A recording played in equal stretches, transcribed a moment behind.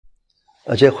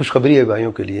اچھا خوشخبری ہے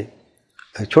بھائیوں کے لیے،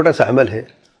 چھوٹا سا عمل ہے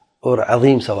اور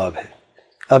عظیم ثواب ہے۔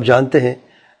 آپ جانتے ہیں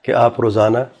کہ آپ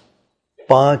روزانہ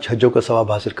 5 حجوں کا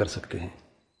ثواب حاصل کر سکتے ہیں،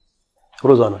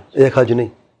 روزانہ، ایک حج نہیں،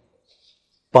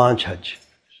 5 حج۔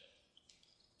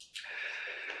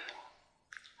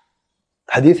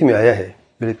 حدیث میں آیا ہے،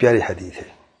 بڑی پیاری حدیث ہے،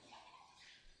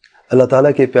 اللہ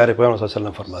تعالیٰ کے پیارے پیغمبر صلی اللہ علیہ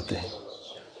وسلم فرماتے ہیں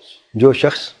جو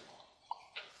شخص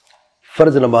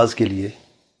فرض نماز کے لیے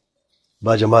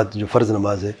باجماعت جو فرض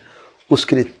نماز ہے اس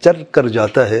کے لیے چل کر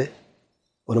جاتا ہے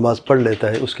اور نماز پڑھ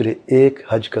لیتا ہے، اس کے لیے ایک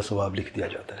حج کا ثواب لکھ دیا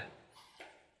جاتا ہے۔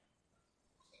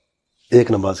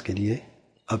 ایک نماز کے لیے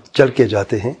آپ چل کے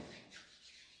جاتے ہیں،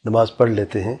 نماز پڑھ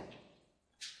لیتے ہیں،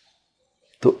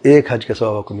 تو ایک حج کا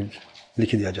ثواب آپ کو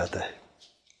لکھ دیا جاتا ہے۔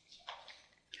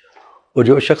 اور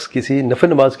جو شخص کسی نفل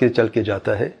نماز کے لیے چل کے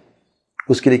جاتا ہے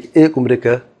اس کے لیے ایک عمرے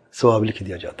کا ثواب لکھ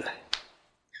دیا جاتا ہے۔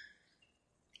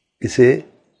 اسے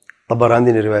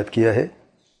طبرانی نے روایت کیا ہے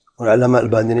اور علامہ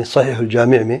البانی نے صحیح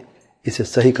الجامع میں اسے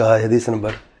صحیح کہا ہے، حدیث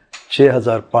نمبر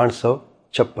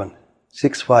 6556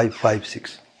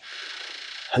 6556۔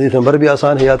 حدیث نمبر بھی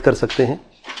آسان ہے، یاد کر سکتے ہیں،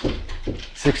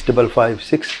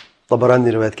 6556 طبرانی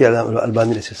نے روایت کیا، علامہ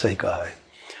البانی نے اسے صحیح کہا ہے۔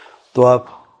 تو آپ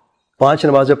 5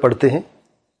 نمازیں پڑھتے ہیں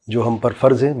جو ہم پر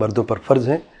فرض ہیں، مردوں پر فرض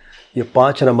ہیں۔ یہ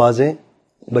 5 نمازیں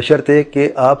بشرطے کہ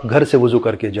آپ گھر سے وضو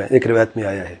کر کے جائیں، ایک روایت میں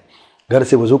آیا ہے گھر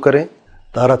سے وضو کریں،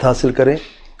 طہارت حاصل کریں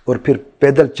اور پھر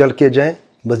پیدل چل کے جائیں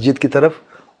مسجد کی طرف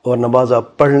اور نماز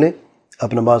آپ پڑھ لیں۔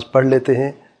 آپ نماز پڑھ لیتے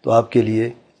ہیں تو آپ کے لیے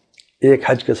ایک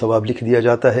حج کا ثواب لکھ دیا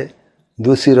جاتا ہے۔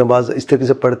 دوسری نماز اس طریقے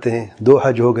سے پڑھتے ہیں، 2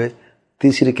 حج ہو گئے،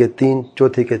 تیسری کے 3،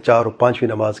 چوتھی کے 4 اور 5ویں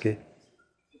نماز کے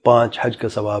 5 حج کا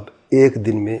ثواب ایک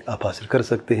دن میں آپ حاصل کر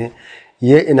سکتے ہیں۔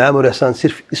 یہ انعام اور احسان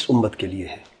صرف اس امت کے لیے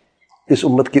ہے۔ اس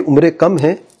امت کی عمریں کم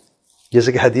ہیں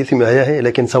جیسے کہ حدیث میں آیا ہے،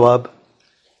 لیکن ثواب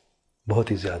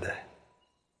بہت ہی زیادہ ہے۔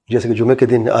 جیسے کہ جمعہ کے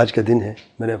دن، آج کا دن ہے،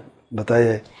 میں نے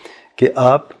بتایا ہے کہ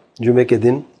آپ جمعہ کے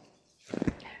دن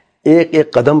ایک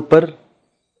ایک قدم پر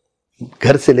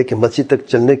گھر سے لے کے مسجد تک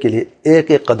چلنے کے لیے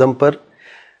ایک ایک قدم پر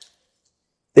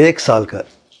ایک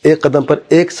قدم پر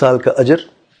 1 سال کا اجر،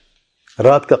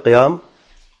 رات کا قیام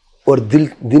اور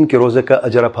دن کے روزے کا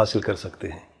اجر آپ حاصل کر سکتے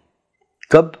ہیں۔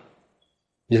 کب؟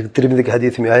 جیسے کہ ترمذی کی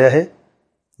حدیث میں آیا ہے،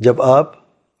 جب آپ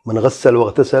من غسل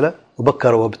واغتسل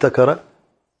وبکر وابتکر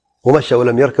ومشى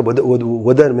ولم يركب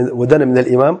ودن من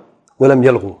الامام ولم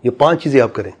يلغو، یہ 5 چیزیں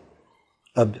آپ کریں۔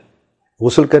 اب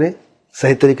غسل کریں،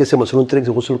 صحیح طریقے سے مسنون طریقے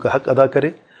سے غسل کا حق ادا کریں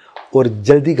اور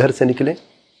جلدی گھر سے نکلیں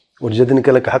اور جلدی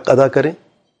نکلنے کا حق ادا کریں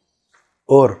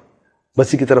اور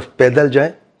مسجد کی طرف پیدل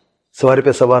جائیں، سواری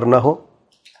پہ سوار نہ ہو،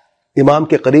 امام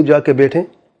کے قریب جا کے بیٹھیں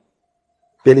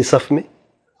پہلی صف میں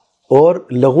اور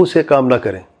لغو سے کام نہ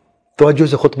کریں، توجہ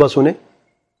سے خطبہ سنیں۔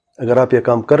 اگر آپ یہ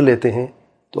کام کر لیتے ہیں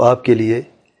تو آپ کے لیے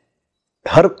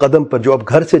ہر قدم پر جو آپ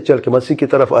گھر سے چل کے مسجد کی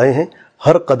طرف آئے ہیں،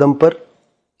 ہر قدم پر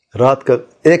رات کا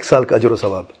 1 سال کا اجر و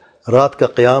ثواب، رات کا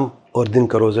قیام اور دن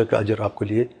کا روزہ کا اجر آپ کے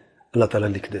لیے اللہ تعالیٰ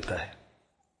لکھ دیتا ہے۔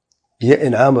 یہ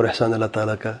انعام اور احسان اللہ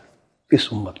تعالیٰ کا اس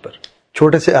امت پر۔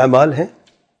 چھوٹے سے اعمال ہیں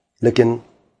لیکن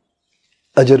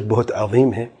اجر بہت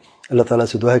عظیم ہے۔ اللہ تعالیٰ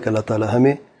سے دعا ہے کہ اللہ تعالیٰ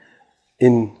ہمیں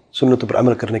ان سنتوں پر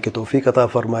عمل کرنے کی توفیق عطا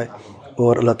فرمائے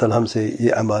اور اللہ تعالیٰ ہم سے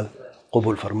یہ اعمال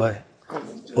قبول فرمائے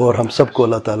اور ہم سب کو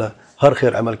اللہ تعالیٰ ہر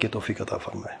خیر عمل کی توفیق عطا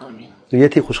فرمائے۔ تو یہ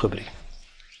تھی خوشخبری۔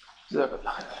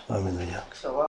 آمین۔